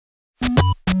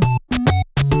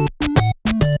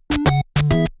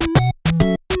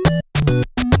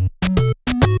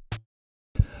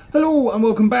Hello and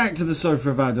welcome back to the Sofa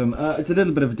of Adam. It's a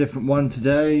little bit of a different one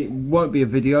today. Won't be a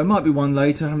video, it might be one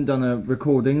later. I haven't done a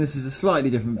recording. This is a slightly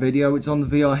different video. It's on the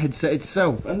VR headset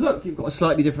itself. And look, you've got a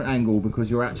slightly different angle because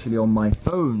you're actually on my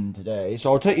phone today.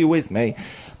 So I'll take you with me.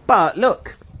 But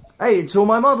look, hey, it's all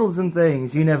my models and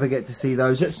things. You never get to see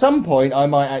those. At some point I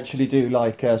might actually do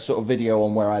like a sort of video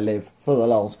on where I live for the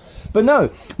lulz. But no,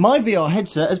 my VR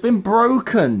headset has been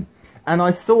broken. And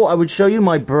I thought I would show you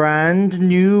my brand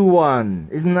new one.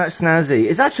 Isn't that snazzy?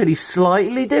 It's actually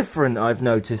slightly different, I've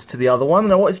noticed, to the other one,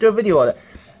 and I wanted to do a video on it.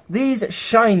 These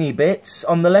shiny bits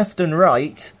on the left and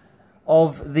right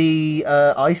of the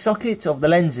eye socket, of the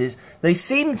lenses, they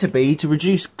seem to be to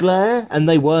reduce glare, and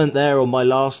they weren't there on my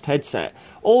last headset.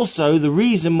 Also, the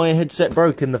reason my headset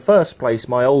broke in the first place,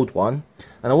 my old one,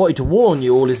 and I wanted to warn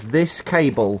you all, is this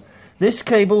cable. This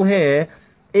cable here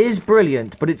is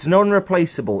brilliant, but it's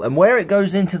non-replaceable, and where it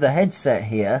goes into the headset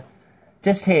here,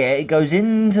 just here, it goes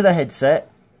into the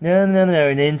headset, and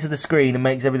into the screen and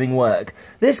makes everything work.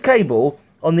 This cable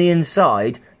on the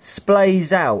inside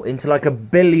splays out into like a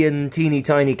billion teeny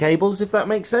tiny cables, if that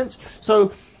makes sense.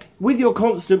 So with your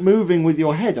constant moving with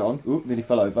your head on, oop, nearly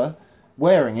fell over,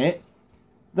 wearing it,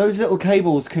 those little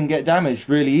cables can get damaged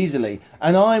really easily,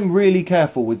 and I'm really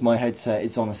careful with my headset.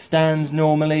 It's on a stand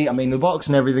normally. I mean, the box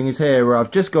and everything is here where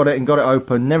I've just got it and got it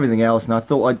open and everything else, and I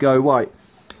thought I'd go, right,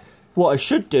 what I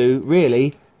should do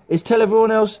really is tell everyone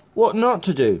else what not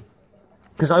to do,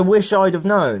 because I wish I'd have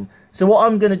known. So what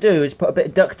I'm going to do is put a bit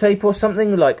of duct tape or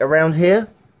something like around here,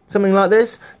 something like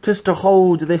this, just to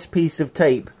hold this piece of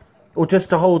tape, or just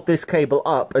to hold this cable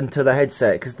up into the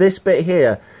headset, because this bit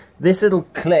here, this little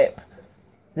clip,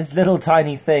 this little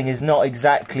tiny thing is not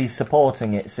exactly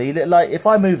supporting it. See, like if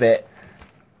I move it,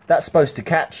 that's supposed to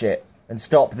catch it and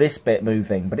stop this bit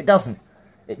moving, but it doesn't.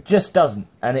 It just doesn't,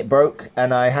 and it broke,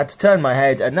 and I had to turn my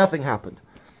head and nothing happened.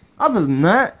 Other than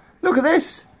that, look at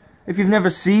this. If you've never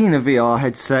seen a VR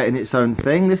headset in its own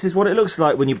thing, this is what it looks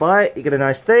like when you buy it. You get a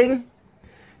nice thing,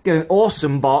 get an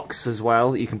awesome box as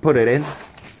well that you can put it in.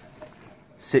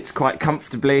 Sits quite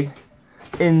comfortably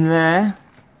in there.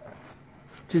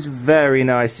 Which is very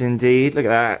nice indeed. Look at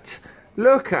that.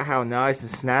 Look at how nice and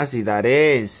snazzy that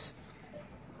is.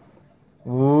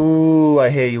 Ooh,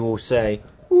 I hear you all say.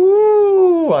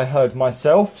 Ooh, I heard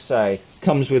myself say.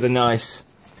 Comes with a nice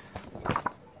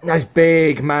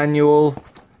big manual.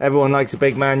 Everyone likes a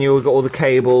big manual. Got all the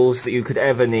cables that you could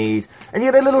ever need. And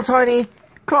you get a little tiny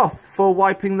cloth for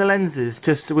wiping the lenses.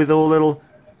 Just with all little...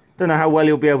 Don't know how well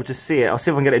you'll be able to see it. I'll see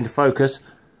if I can get it into focus.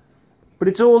 But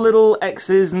it's all little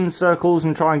X's and circles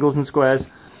and triangles and squares.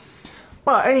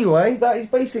 But anyway, that is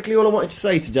basically all I wanted to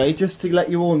say today, just to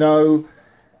let you all know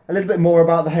a little bit more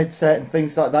about the headset and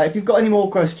things like that. If you've got any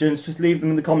more questions, just leave them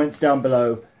in the comments down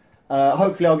below.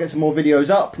 Hopefully I'll get some more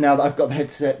videos up now that I've got the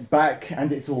headset back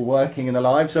and it's all working and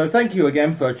alive. So thank you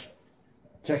again for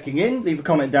checking in. Leave a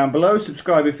comment down below,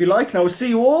 subscribe if you like, and I will see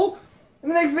you all in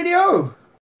the next video.